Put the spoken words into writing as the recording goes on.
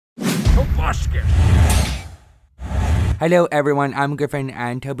Tobuscus. Hello everyone, I'm Gryphon,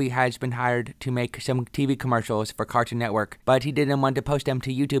 and Toby has been hired to make some TV commercials for Cartoon Network, but he didn't want to post them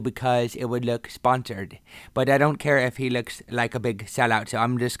to YouTube because it would look sponsored. But I don't care if he looks like a big sellout, so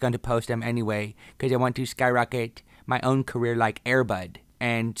I'm just going to post them anyway, because I want to skyrocket my own career like Air Bud.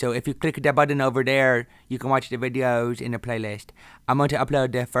 And so if you click that button over there, you can watch the videos in the playlist. I'm going to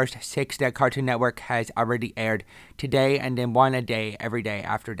upload the first 6 that Cartoon Network has already aired today, and then 1 a day every day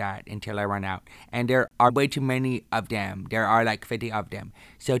after that until I run out. And there are way too many of them. There are like 50 of them.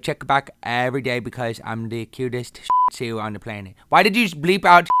 So check back every day because I'm the cutest shih tzu on the planet. Why did you bleep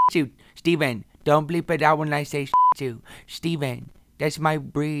out shih tzu? Steven, don't bleep it out when I say shih tzu. Steven, that's my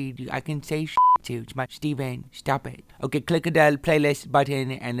breed. I can say shih tzu. It's my Steven, stop it. Okay, click the playlist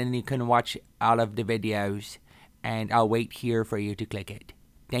button and then you can watch all of the videos. And I'll wait here for you to click it.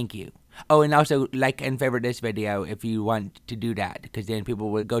 Thank you. Oh, and also like and favorite this video if you want to do that, because then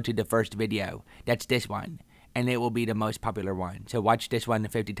people will go to the first video. That's this one, and it will be the most popular one. So watch this one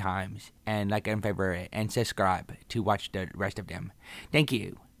 50 times and like and favorite it and subscribe to watch the rest of them. Thank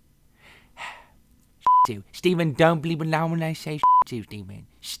you. Steven, don't bleep it out when I say Steven.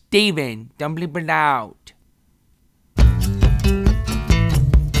 Steven, don't bleep it out.